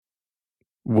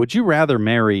Would you rather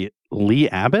marry Lee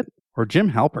Abbott or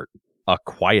Jim Halpert? A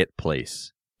Quiet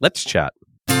Place. Let's chat.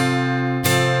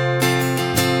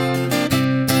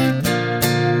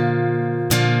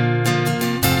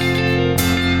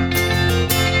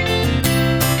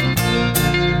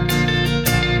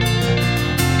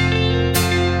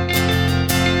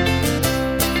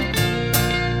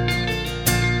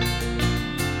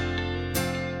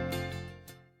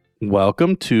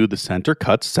 Welcome to the Center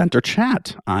Cuts Center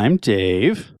Chat. I'm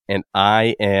Dave. And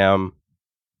I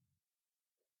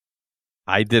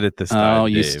did it this time. Oh,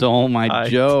 you Dave. stole my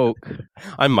joke.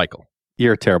 I'm Michael.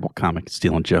 You're a terrible comic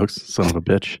stealing jokes, son of a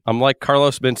bitch. I'm like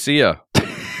Carlos Mencia.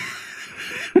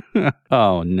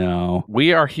 Oh, no.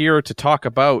 We are here to talk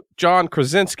about John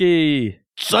Krasinski.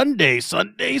 Sunday,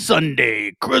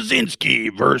 Krasinski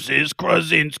versus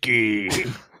Krasinski.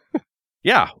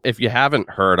 Yeah, if you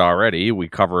haven't heard already, we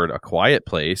covered A Quiet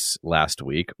Place last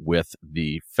week with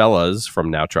the fellas from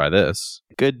Now Try This.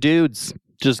 Good dudes.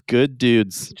 Just good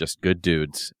dudes. Just good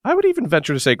dudes. I would even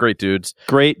venture to say great dudes.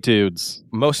 Great dudes.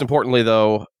 Most importantly,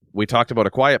 though, we talked about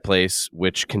A Quiet Place,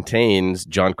 which contains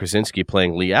John Krasinski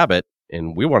playing Lee Abbott,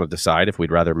 and we want to decide if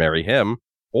we'd rather marry him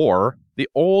or the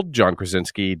old John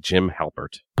Krasinski, Jim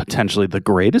Halpert. Potentially the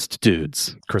greatest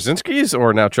dudes. Krasinski's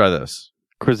or Now Try This?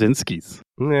 Krasinski's.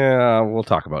 Yeah, we'll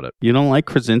talk about it. You don't like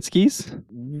Krasinski's?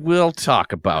 We'll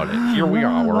talk about it. Here we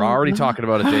are. We're already talking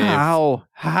about it, Dave.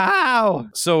 How?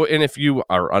 So, and if you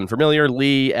are unfamiliar,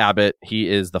 Lee Abbott, he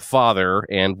is the father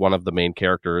and one of the main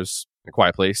characters in A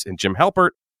Quiet Place. And Jim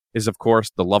Halpert is, of course,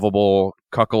 the lovable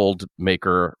cuckold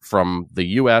maker from the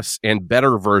U.S. and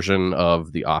better version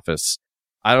of The Office.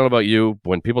 I don't know about you,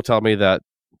 when people tell me that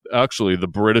actually the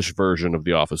British version of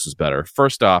The Office is better,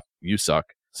 first off, you suck.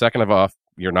 Second of all,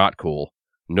 you're not cool.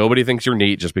 Nobody thinks you're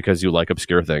neat just because you like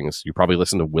obscure things. You probably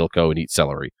listen to Wilco and eat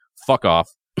celery. Fuck off.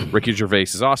 Ricky Gervais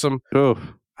is awesome. Oof.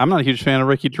 I'm not a huge fan of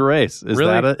Ricky Gervais. Is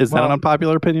Really? that an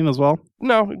unpopular opinion as well?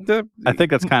 No. I think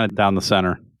that's kind of down the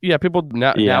center. Yeah, people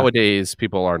nowadays,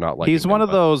 people are not like He's one of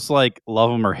those like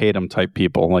love him or hate him type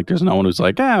people. Like there's no one who's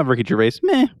like, Ricky Gervais,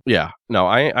 meh. Yeah. No,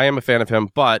 I am a fan of him,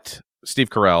 but Steve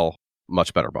Carell,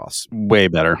 much better boss. Way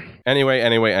better.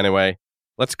 Anyway.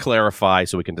 Let's clarify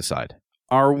so we can decide.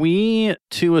 Are we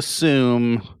to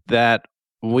assume that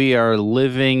we are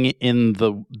living in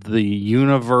the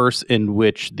universe in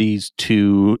which these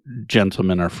two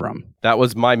gentlemen are from? That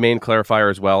was my main clarifier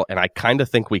as well, and I kind of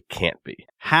think we can't be.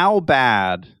 How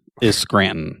bad is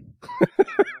Scranton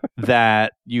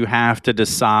that you have to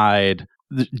decide,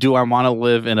 do I want to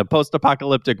live in a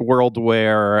post-apocalyptic world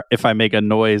where if I make a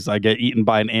noise, I get eaten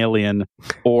by an alien,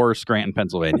 or Scranton,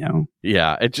 Pennsylvania?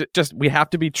 Yeah, it just we have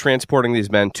to be transporting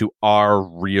these men to our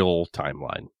real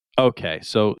timeline. Okay,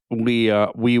 so we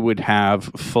would have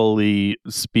fully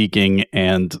speaking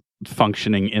and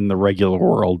functioning in the regular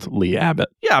world Lee Abbott.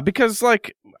 Yeah, because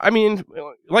like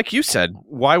you said,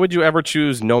 why would you ever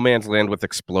choose no man's land with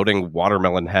exploding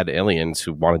watermelon head aliens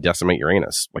who want to decimate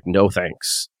Uranus? Like, no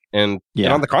thanks. And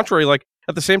on the contrary, like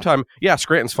at the same time, yeah,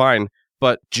 Scranton's fine,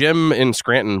 but Jim in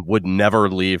Scranton would never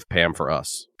leave Pam for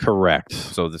us. Correct.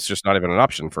 So it's just not even an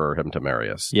option for him to marry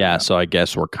us. Yeah, so I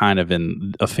guess we're kind of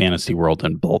in a fantasy world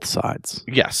on both sides.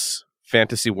 Yes,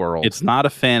 fantasy world. It's not a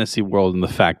fantasy world in the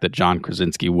fact that John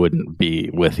Krasinski wouldn't be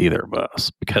with either of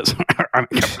us, because,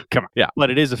 come on. Yeah. But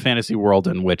it is a fantasy world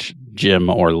in which Jim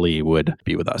or Lee would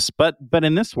be with us. But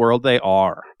in this world, they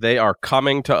are. They are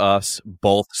coming to us,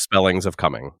 both spellings of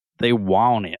coming. They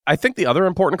want it. I think the other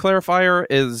important clarifier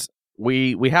is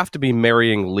we have to be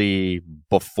marrying Lee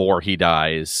before he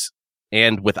dies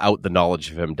and without the knowledge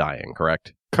of him dying,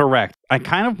 correct? Correct. I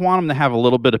kind of want him to have a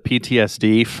little bit of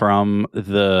PTSD from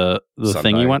the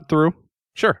thing he went through.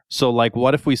 Sure. So, like,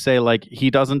 what if we say, like,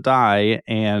 he doesn't die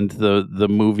and the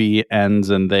movie ends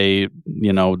and they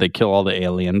kill all the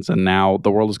aliens and now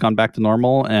the world has gone back to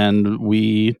normal and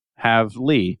we have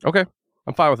Lee. Okay.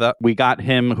 I'm fine with that. We got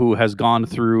him who has gone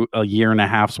through a year and a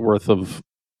half's worth of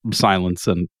silence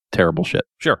and terrible shit.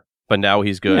 Sure. But now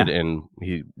he's good and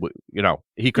he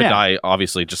could die,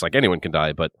 obviously, just like anyone can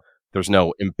die, but there's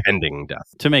no impending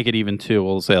death. To make it even, too,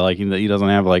 we'll say, like, he doesn't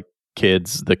have, like,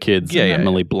 the kids,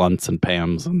 Emily Blunts and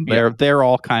Pam's, and they're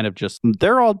all kind of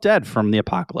they're all dead from the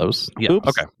apocalypse. Yeah. Oops.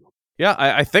 Okay. Yeah,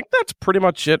 I think that's pretty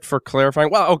much it for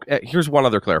clarifying. Well, okay, here's one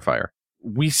other clarifier.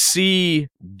 We see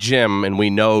Jim and we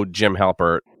know Jim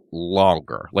Halpert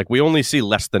longer. Like, we only see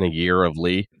less than a year of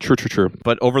Lee. True.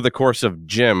 But over the course of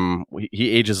Jim,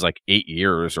 he ages like 8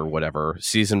 years or whatever.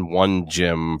 Season 1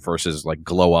 Jim versus like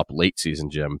glow up late season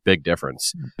Jim. Big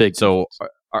difference. So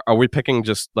are we picking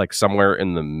just like somewhere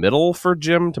in the middle for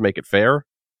Jim to make it fair?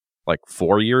 Like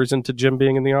 4 years into Jim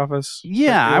being in the office?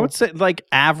 Yeah, I would say like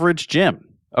average Jim.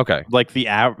 Okay. Like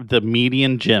the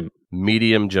median Jim.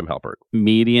 Medium Jim Halpert.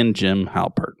 Median Jim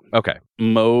Halpert. Okay.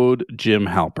 Mode Jim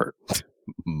Halpert.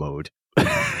 Mode.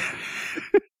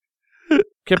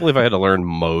 Can't believe I had to learn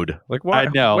mode. Like, why? I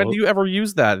know. When do you ever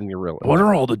use that in your real life? What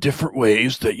are all the different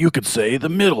ways that you could say the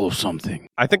middle of something?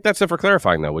 I think that's it for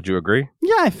clarifying, though. Would you agree?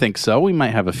 Yeah, I think so. We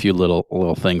might have a few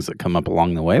little things that come up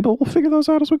along the way, but we'll figure those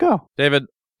out as we go. David,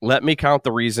 let me count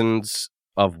the reasons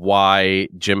of why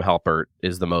Jim Halpert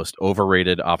is the most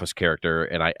overrated Office character,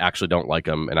 and I actually don't like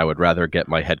him, and I would rather get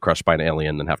my head crushed by an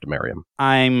alien than have to marry him.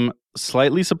 I'm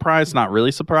slightly surprised, not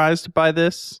really surprised by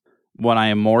this. What I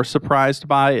am more surprised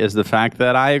by is the fact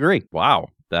that I agree. Wow,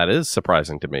 that is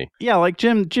surprising to me. Yeah, like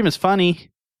Jim is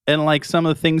funny, and like some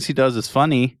of the things he does is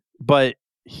funny, but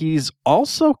he's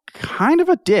also kind of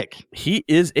a dick. He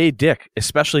is a dick,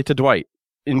 especially to Dwight.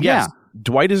 And yes,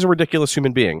 Dwight is a ridiculous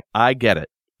human being. I get it.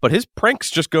 But his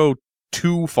pranks just go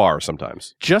too far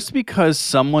sometimes. Just because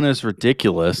someone is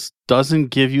ridiculous doesn't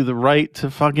give you the right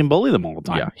to fucking bully them all the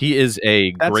time. Yeah, he is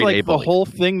a That's great like a bully. The whole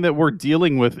thing that we're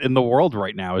dealing with in the world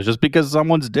right now is just because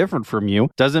someone's different from you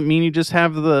doesn't mean you just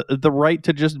have the right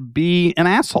to just be an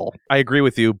asshole. I agree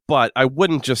with you, but I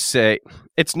wouldn't just say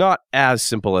it's not as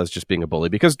simple as just being a bully,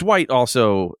 because Dwight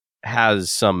also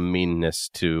has some meanness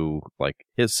to like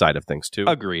his side of things too.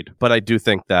 Agreed. But I do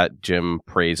think that Jim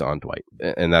preys on Dwight,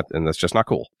 and that's just not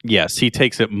cool. Yes, he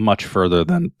takes it much further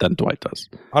than Dwight does.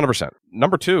 100%.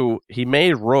 Number 2, he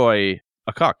made Roy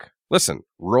a cuck. Listen,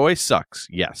 Roy sucks,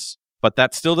 yes, but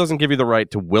that still doesn't give you the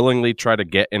right to willingly try to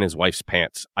get in his wife's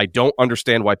pants. I don't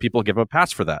understand why people give him a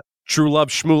pass for that. True love,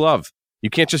 shmoo love. You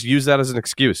can't just use that as an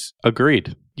excuse.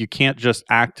 Agreed. You can't just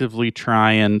actively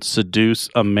try and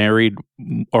seduce a married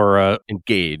or a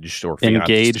engaged or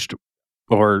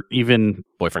even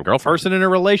boyfriend girlfriend person in a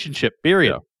relationship.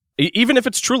 Period. Yeah. Even if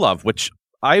it's true love, which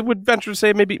I would venture to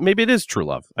say maybe it is true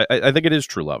love. I think it is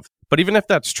true love. But even if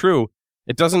that's true,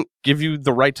 it doesn't give you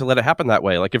the right to let it happen that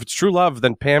way. Like if it's true love,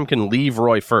 then Pam can leave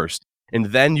Roy first. And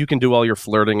then you can do all your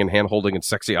flirting and hand-holding and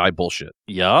sexy eye bullshit.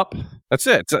 Yup. That's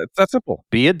it. It's that simple.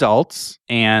 Be adults,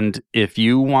 and if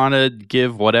you want to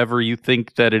give whatever you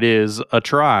think that it is a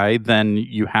try, then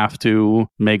you have to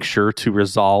make sure to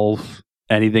resolve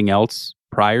anything else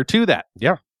prior to that.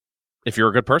 Yeah. If you're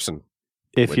a good person.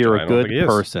 If you're a good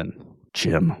person.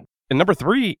 Jim. And number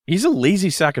 3, he's a lazy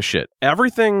sack of shit.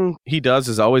 Everything he does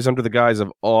is always under the guise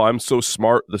of, oh, I'm so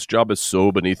smart. This job is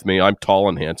so beneath me. I'm tall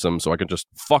and handsome, so I can just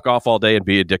fuck off all day and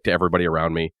be a dick to everybody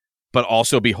around me. But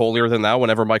also be holier than thou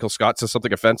whenever Michael Scott says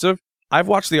something offensive. I've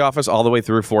watched The Office all the way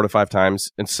through 4 to 5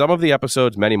 times, and some of the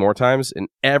episodes many more times, and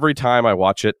every time I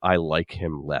watch it, I like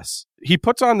him less. He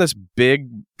puts on this big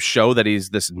show that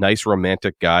he's this nice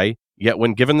romantic guy, yet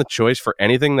when given the choice for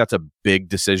anything that's a big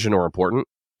decision or important,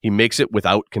 he makes it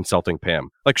without consulting Pam.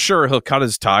 Like, sure, he'll cut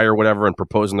his tie or whatever and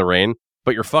propose in the rain,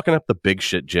 but you're fucking up the big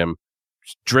shit, Jim.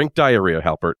 Drink diarrhea,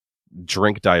 Halpert.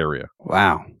 Drink diarrhea.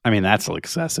 Wow. I mean, that's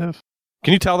excessive.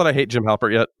 Can you tell that I hate Jim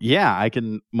Halpert yet? Yeah, I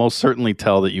can most certainly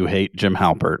tell that you hate Jim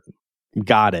Halpert.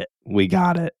 Got it. We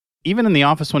got it. Even in The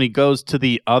Office, when he goes to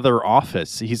the other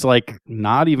office, he's like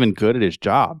not even good at his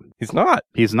job. He's not.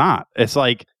 It's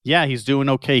like, yeah, he's doing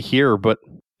okay here, but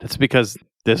that's because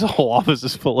this whole office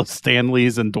is full of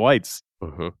Stanleys and Dwights.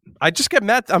 Mm-hmm. I just get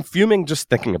mad. I'm fuming just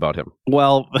thinking about him.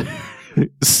 Well,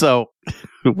 so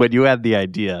when you had the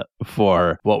idea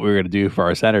for what we were going to do for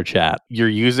our center chat, you're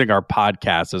using our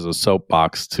podcast as a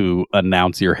soapbox to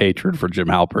announce your hatred for Jim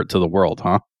Halpert to the world,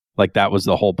 huh? Like that was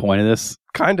the whole point of this?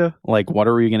 Kinda. Like, what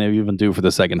are we going to even do for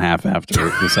the second half after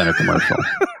the center commercial?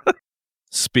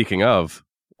 Speaking of,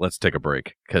 let's take a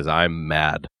break because I'm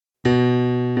mad.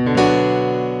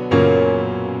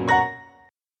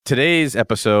 Today's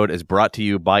episode is brought to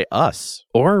you by us.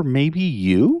 Or maybe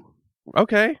you?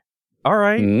 Okay. All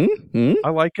right. Mm-hmm.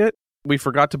 I like it. We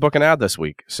forgot to book an ad this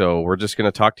week, so we're just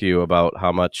going to talk to you about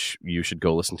how much you should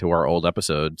go listen to our old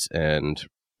episodes and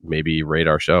maybe rate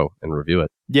our show and review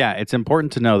it. Yeah, it's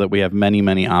important to know that we have many,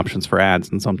 many options for ads,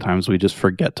 and sometimes we just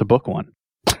forget to book one.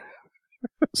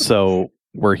 So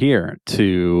we're here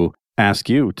to ask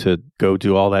you to go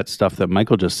do all that stuff that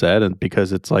Michael just said, and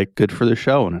because it's like good for the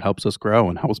show and it helps us grow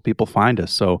and helps people find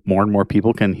us, so more and more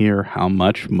people can hear how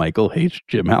much Michael hates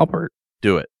Jim Halpert.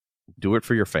 Do it. Do it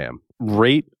for your fam.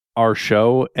 Rate our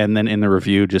show, and then in the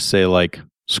review just say like,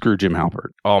 screw Jim Halpert.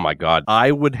 Oh my God.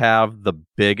 I would have the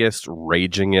biggest,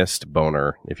 ragingest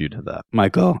boner if you did that.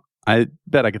 Michael, I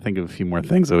bet I could think of a few more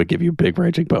things that would give you big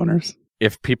raging boners.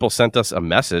 If people sent us a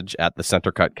message at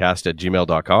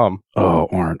thecentercutcast@gmail.com. Oh,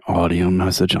 or an audio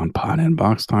message on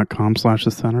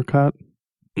podinbox.com/thecentercut.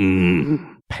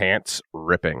 Pants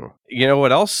ripping. You know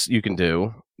what else you can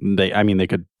do? They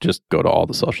could just go to all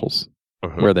the socials.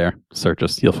 We're there. Search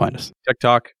us. You'll find us.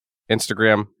 TikTok,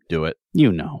 Instagram, do it.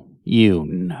 You know.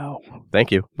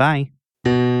 Thank you. Bye.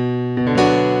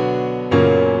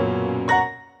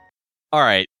 All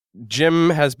right. Jim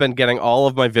has been getting all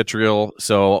of my vitriol,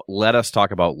 so let us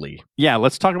talk about Lee. Yeah,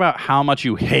 let's talk about how much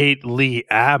you hate Lee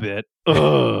Abbott.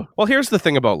 Ugh. Well, here's the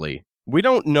thing about Lee. We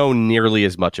don't know nearly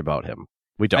as much about him.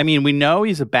 We don't. I mean, we know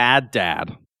he's a bad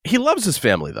dad. He loves his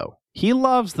family, though. He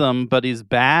loves them, but he's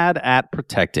bad at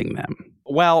protecting them.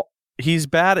 Well, he's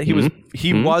bad.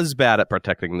 He was bad at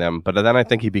protecting them, but then I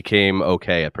think he became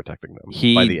okay at protecting them.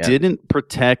 He didn't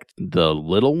protect the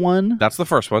little one. That's the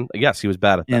first one. Yes, he was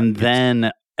bad at that. And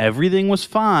then everything was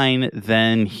fine.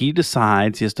 Then he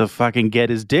decides he has to fucking get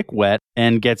his dick wet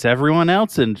and gets everyone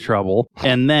else in trouble,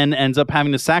 and then ends up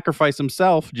having to sacrifice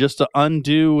himself just to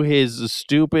undo his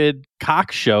stupid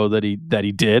cock show that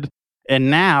he did. And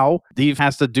now he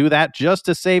has to do that just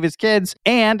to save his kids.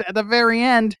 And at the very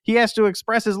end, he has to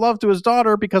express his love to his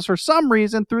daughter because for some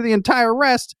reason, through the entire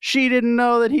rest, she didn't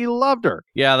know that he loved her.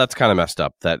 Yeah, that's kind of messed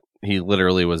up that he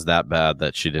literally was that bad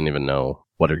that she didn't even know.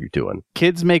 What are you doing?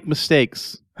 Kids make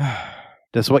mistakes.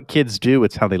 That's what kids do.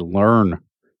 It's how they learn.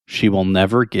 She will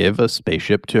never give a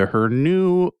spaceship to her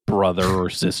new brother or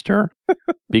sister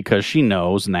because she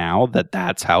knows now that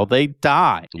that's how they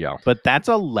die. Yeah. But that's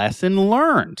a lesson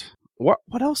learned.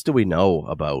 What else do we know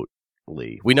about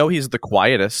Lee? We know he's the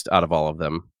quietest out of all of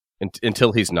them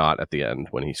until he's not at the end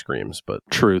when he screams. But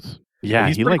truth. Yeah,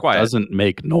 he's he quiet. Doesn't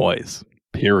make noise.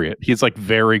 Period. He's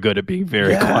very good at being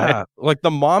very quiet. Like the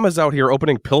mom is out here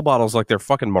opening pill bottles like they're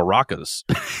fucking maracas.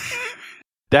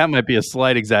 That might be a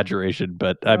slight exaggeration,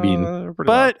 but I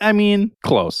mean,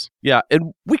 close. Yeah,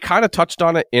 and we kind of touched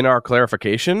on it in our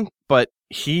clarification, but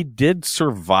he did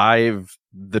survive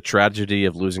the tragedy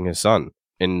of losing his son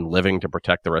and living to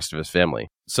protect the rest of his family.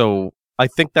 So I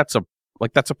think that's a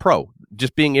pro.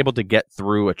 Just being able to get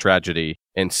through a tragedy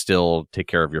and still take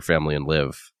care of your family and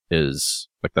live is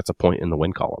that's a point in the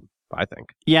win column, I think.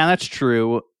 Yeah, that's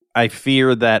true. I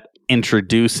fear that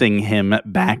introducing him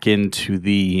back into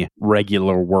the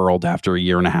regular world after a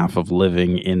year and a half of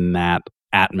living in that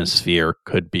atmosphere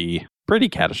could be pretty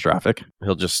catastrophic.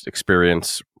 He'll just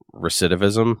experience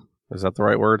recidivism. Is that the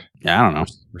right word? Yeah, I don't know.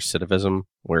 Recidivism,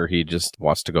 where he just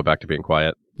wants to go back to being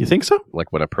quiet. You think so?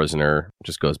 Like when a prisoner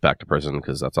just goes back to prison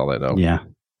because that's all they know. Yeah.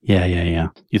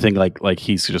 You think like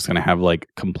he's just going to have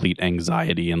complete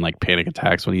anxiety and panic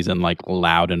attacks when he's in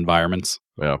loud environments?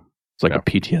 Yeah. It's a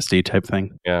PTSD type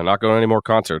thing. Yeah, not going to any more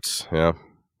concerts. Yeah.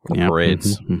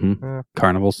 Parades.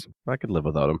 Carnivals. I could live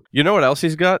without him. You know what else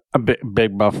he's got? A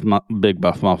big buff muffles. Big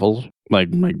buff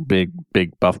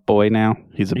boy now.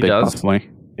 He's a big buff boy.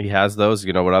 He has those.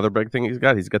 You know what other big thing he's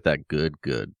got? He's got that good.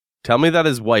 Tell me that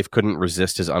his wife couldn't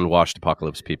resist his unwashed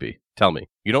apocalypse pee-pee. Tell me.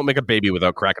 You don't make a baby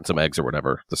without cracking some eggs or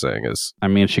whatever the saying is. I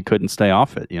mean, she couldn't stay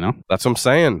off it, That's what I'm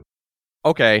saying.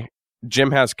 Okay, Jim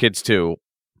has kids too.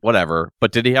 Whatever.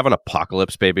 But did he have an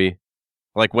apocalypse baby?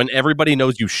 When everybody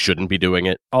knows you shouldn't be doing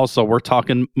it. Also, we're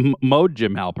talking mode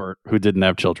Jim Halpert, who didn't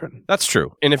have children. That's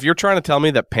true. And if you're trying to tell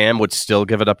me that Pam would still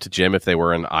give it up to Jim if they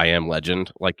were an I Am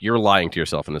Legend, you're lying to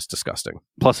yourself and it's disgusting.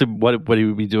 Plus, what he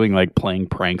would be doing, playing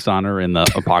pranks on her in the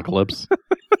apocalypse.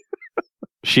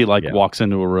 She walks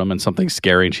into a room and something's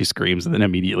scary and she screams and then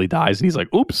immediately dies. And he's like,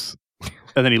 oops.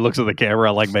 And then he looks at the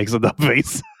camera, makes a dumb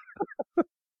face.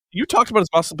 You talked about his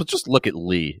muscle, but just look at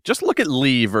Lee. Just look at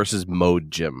Lee versus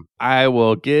Mode Jim. I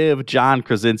will give John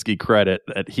Krasinski credit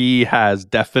that he has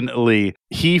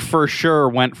he for sure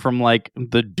went from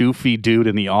the doofy dude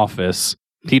in The Office.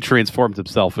 He transformed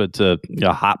himself into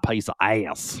a hot piece of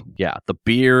ass. Yeah, the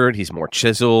beard, he's more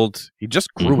chiseled. He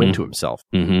just grew into himself.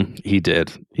 Mm-hmm. He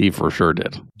did. He for sure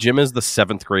did. Jim is the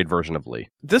 7th grade version of Lee.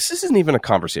 This isn't even a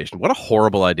conversation. What a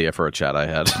horrible idea for a chat I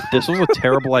had. This was a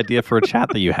terrible idea for a chat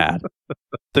that you had.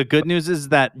 The good news is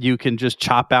that you can just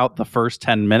chop out the first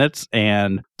 10 minutes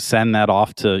and send that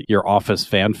off to your Office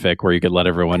fanfic where you could let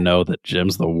everyone know that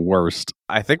Jim's the worst.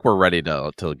 I think we're ready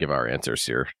to give our answers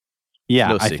here.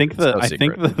 Yeah, I think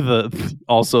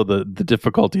the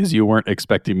difficulty is you weren't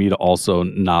expecting me to also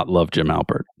not love Jim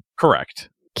Halpert. Correct.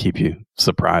 Keep you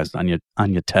surprised on your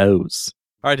toes.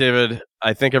 All right, David.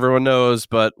 I think everyone knows,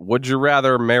 but would you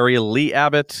rather marry Lee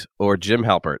Abbott or Jim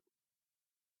Halpert?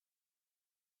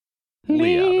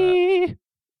 Lee Abbott.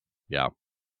 Yeah.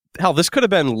 Hell, this could have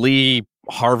been Lee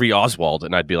Harvey Oswald,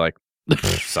 and I'd be like,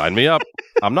 Sign me up.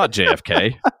 I'm not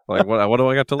JFK. Like, what do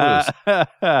I got to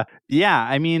lose? Yeah,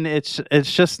 I mean, it's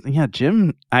just, yeah,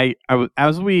 Jim,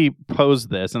 as we posed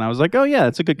this, and I was like, oh, yeah,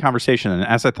 it's a good conversation. And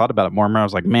as I thought about it more and more, I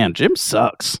was like, man, Jim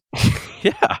sucks.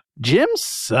 Yeah. Jim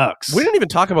sucks. We didn't even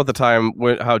talk about the time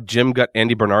how Jim got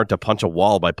Andy Bernard to punch a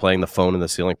wall by playing the phone in the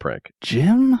ceiling prank.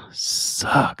 Jim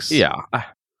sucks. Yeah.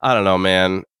 I don't know,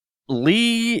 man.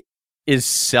 Lee is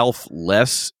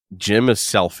selfless. Jim is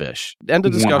selfish. End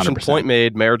of discussion. 100%. Point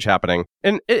made. Marriage happening.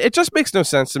 And it just makes no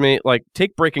sense to me. Like,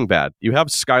 take Breaking Bad. You have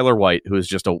Skylar White, who is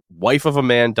just a wife of a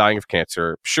man dying of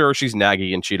cancer. Sure, she's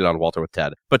naggy and cheated on Walter with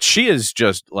Ted, but she is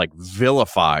just, like,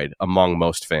 vilified among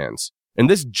most fans. And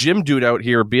this Jim dude out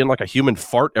here being like a human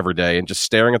fart every day and just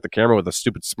staring at the camera with a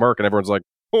stupid smirk, and everyone's like,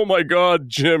 oh my God,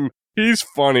 Jim, he's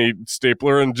funny,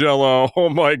 stapler and Jell-O. Oh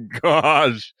my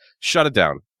gosh. Shut it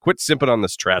down. Quit simping on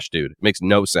this trash dude. It makes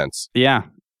no sense. Yeah.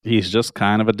 He's just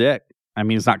kind of a dick. I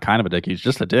mean, he's not kind of a dick. He's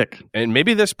just a dick. And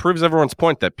maybe this proves everyone's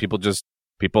point that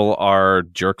people are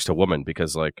jerks to women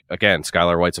because, like, again,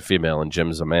 Skylar White's a female and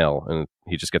Jim's a male, and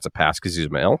he just gets a pass because he's a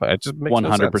male. It just makes 100%.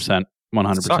 No sense.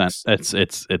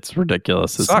 100%. It's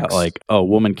ridiculous. It's not like, a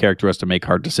woman character has to make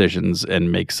hard decisions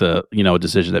and makes a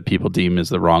decision that people deem is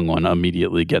the wrong one,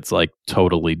 immediately gets like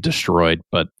totally destroyed.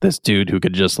 But this dude who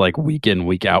could just like week in,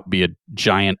 week out be a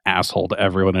giant asshole to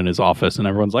everyone in his office, and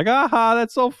everyone's like, aha,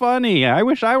 that's so funny. I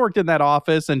wish I worked in that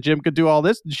office and Jim could do all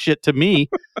this shit to me.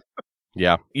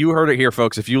 Yeah. You heard it here,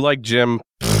 folks. If you like Jim,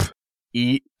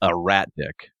 eat a rat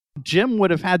dick. Jim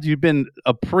would have had to have been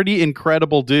a pretty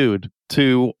incredible dude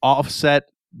to offset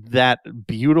that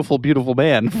beautiful, beautiful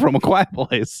man from A Quiet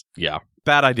Place. Yeah.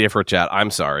 Bad idea for a chat.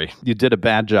 I'm sorry. You did a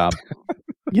bad job.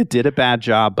 You did a bad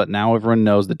job, but now everyone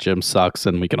knows that Jim sucks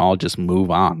and we can all just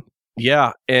move on.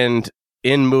 Yeah. And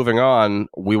in moving on,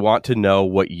 we want to know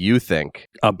what you think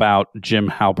about Jim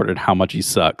Halpert and how much he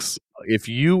sucks. If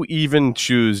you even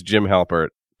choose Jim Halpert,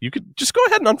 you could just go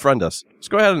ahead and unfriend us. Just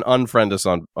go ahead and unfriend us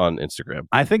on Instagram.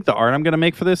 I think the art I'm going to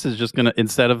make for this is just going to,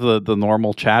 instead of the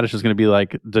normal chat, it's just going to be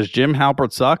like, does Jim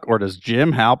Halpert suck or does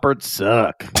Jim Halpert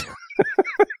suck?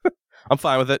 I'm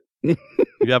fine with it.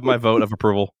 You have my vote of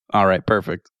approval. All right,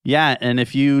 perfect. Yeah, and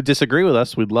if you disagree with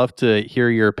us, we'd love to hear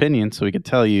your opinion so we could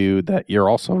tell you that you're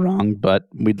also wrong, but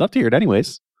we'd love to hear it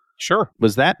anyways. Sure.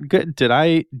 Was that good? Did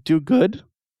I do good?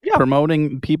 Yeah.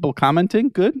 Promoting people commenting?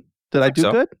 Good? Did I do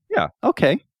good? Yeah.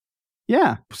 Okay.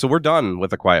 Yeah. So we're done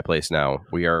with A Quiet Place now.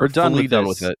 We're done fully with done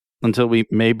with it. Until we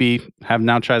maybe have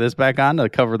now tried this back on to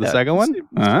cover the second one?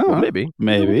 Well, maybe.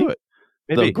 Maybe. We'll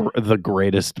maybe. The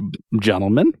greatest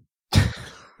gentleman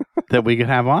that we could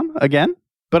have on again.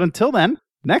 But until then,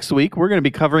 next week, we're going to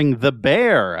be covering The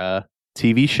Bear, a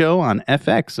TV show on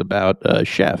FX about a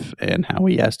chef and how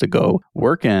he has to go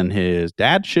work in his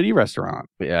dad's shitty restaurant.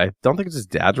 Yeah, I don't think it's his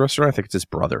dad's restaurant. I think it's his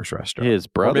brother's restaurant. His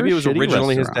brother's maybe it was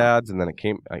originally restaurant. his dad's, and then it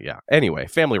came. Yeah. Anyway,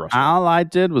 family restaurant. All I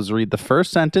did was read the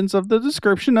first sentence of the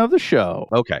description of the show.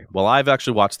 Okay. Well, I've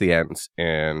actually watched the ends,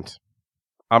 and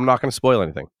I'm not going to spoil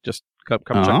anything. Just come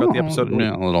check out the episode.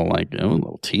 Yeah, a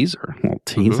little teaser. A little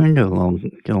teaser. Get a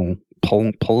little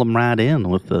pull them right in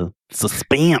with the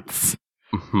suspense.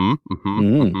 I'm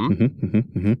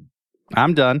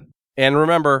done. And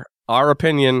remember, our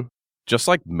opinion, just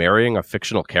like marrying a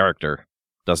fictional character,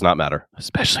 does not matter.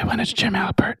 Especially when it's Jim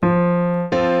Halpert.